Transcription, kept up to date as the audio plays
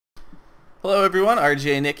Hello everyone,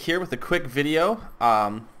 RJ Nick here with a quick video.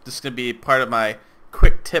 This is going to be part of my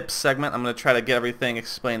quick tips segment. I'm going to try to get everything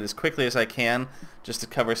explained as quickly as I can just to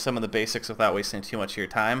cover some of the basics without wasting too much of your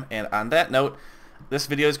time. And on that note, this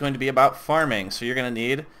video is going to be about farming. So you're going to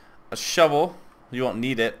need a shovel. You won't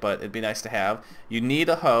need it, but it'd be nice to have. You need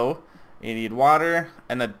a hoe, you need water,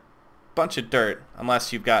 and a bunch of dirt,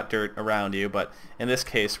 unless you've got dirt around you. But in this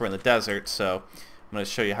case, we're in the desert, so I'm going to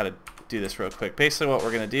show you how to do this real quick. Basically what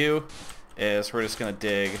we're going to do is we're just going to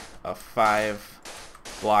dig a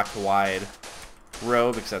 5-block wide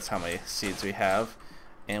row because that's how many seeds we have,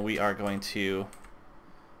 and we are going to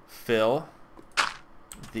fill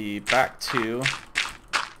the back 2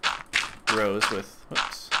 rows with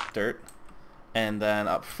dirt, and then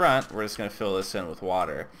up front we're just going to fill this in with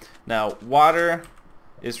water. Now water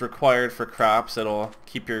is required for crops. It'll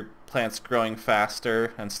keep your plants growing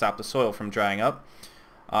faster and stop the soil from drying up.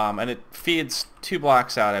 And it feeds 2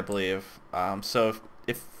 blocks out, I believe. So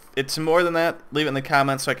if it's more than that, leave it in the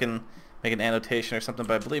comments so I can make an annotation or something,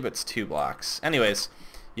 but I believe it's 2 blocks. Anyways,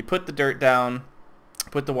 you put the dirt down,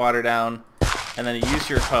 put the water down, and then you use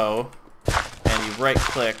your hoe and you right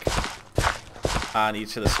click on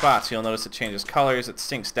each of the spots. You'll notice it changes colors, it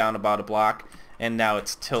sinks down about a block, and now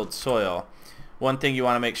it's tilled soil. One thing you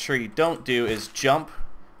want to make sure you don't do is jump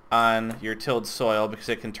on your tilled soil because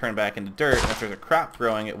it can turn back into dirt, and if there's a crop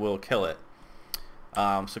growing it will kill it.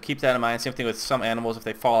 So keep that in mind. Same thing with some animals. If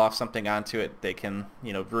they fall off something onto it, they can,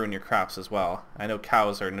 ruin your crops as well. I know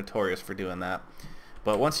cows are notorious for doing that.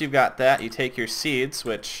 But once you've got that, you take your seeds,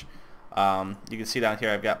 which you can see down here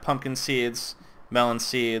I've got pumpkin seeds, melon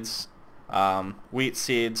seeds, wheat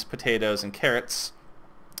seeds, potatoes, and carrots,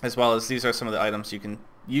 as well as these are some of the items you can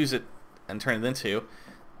use it and turn it into.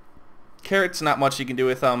 Carrots, not much you can do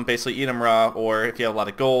with them. Basically eat them raw, or if you have a lot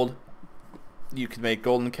of gold, you can make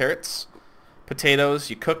golden carrots. Potatoes,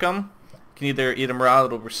 you cook them. You can either eat them raw,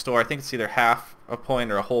 it'll restore, I think it's either half a point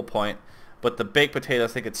or a whole point. But the baked potato, I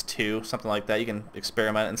think it's 2, something like that. You can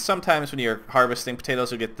experiment. And sometimes when you're harvesting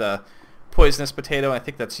potatoes, you'll get the poisonous potato. I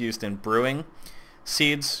think that's used in brewing.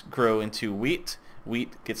 Seeds grow into wheat.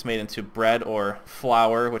 Wheat gets made into bread or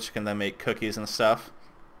flour, which can then make cookies and stuff.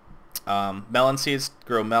 Melon seeds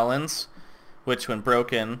grow melons, which when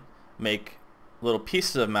broken make little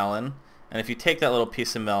pieces of melon, and if you take that little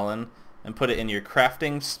piece of melon and put it in your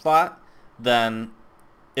crafting slot, then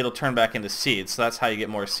it'll turn back into seeds. So that's how you get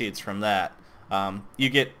more seeds from that. You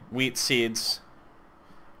get wheat seeds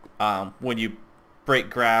when you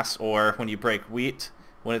break grass or when you break wheat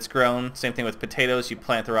when it's grown. Same thing with potatoes. You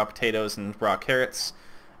plant the raw potatoes and raw carrots.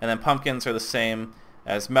 And then pumpkins are the same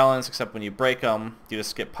as melons, except when you break them, you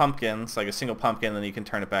just get pumpkins, like a single pumpkin, and then you can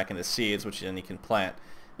turn it back into seeds, which then you can plant.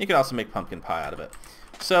 You can also make pumpkin pie out of it.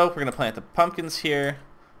 So we're going to plant the pumpkins here,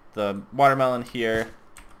 the watermelon here,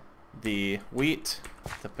 the wheat,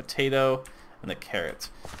 the potato, and the carrot.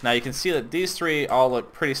 Now you can see that these 3 all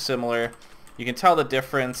look pretty similar. You can tell the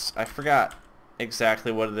difference. I forgot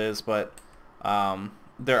exactly what it is, but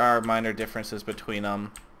there are minor differences between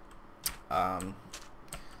them.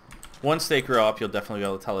 Once they grow up, you'll definitely be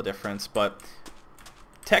able to tell the difference, but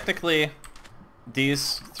technically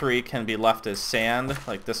these 3 can be left as sand,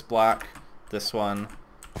 like this block, this one,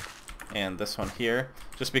 and this one here,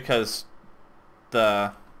 just because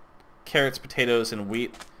the carrots, potatoes, and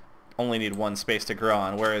wheat only need 1 space to grow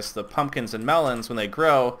on, whereas the pumpkins and melons, when they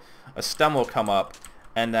grow, a stem will come up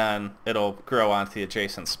and then it'll grow onto the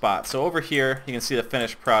adjacent spot. So over here you can see the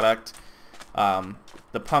finished product.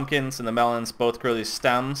 The pumpkins and the melons both grow these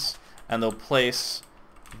stems, and they'll place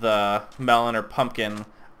the melon or pumpkin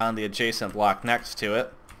on the adjacent block next to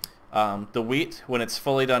it. The wheat, when it's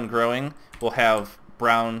fully done growing, will have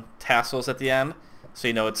brown tassels at the end, so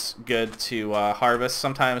you know it's good to harvest.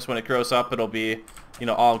 Sometimes when it grows up it'll be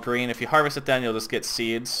all green. If you harvest it then you'll just get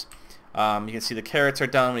seeds. You can see the carrots are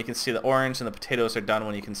done when you can see the orange, and the potatoes are done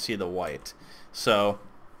when you can see the white. So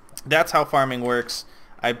that's how farming works.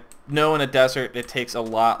 I know in a desert it takes a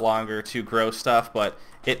lot longer to grow stuff, but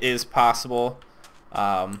it is possible.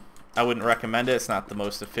 I wouldn't recommend it. It's not the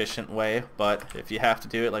most efficient way, but if you have to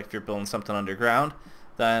do it, like if you're building something underground,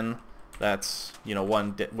 then that's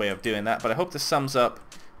one way of doing that. But I hope this sums up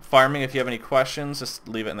farming. If you have any questions, just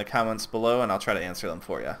leave it in the comments below and I'll try to answer them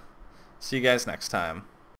for you. See you guys next time.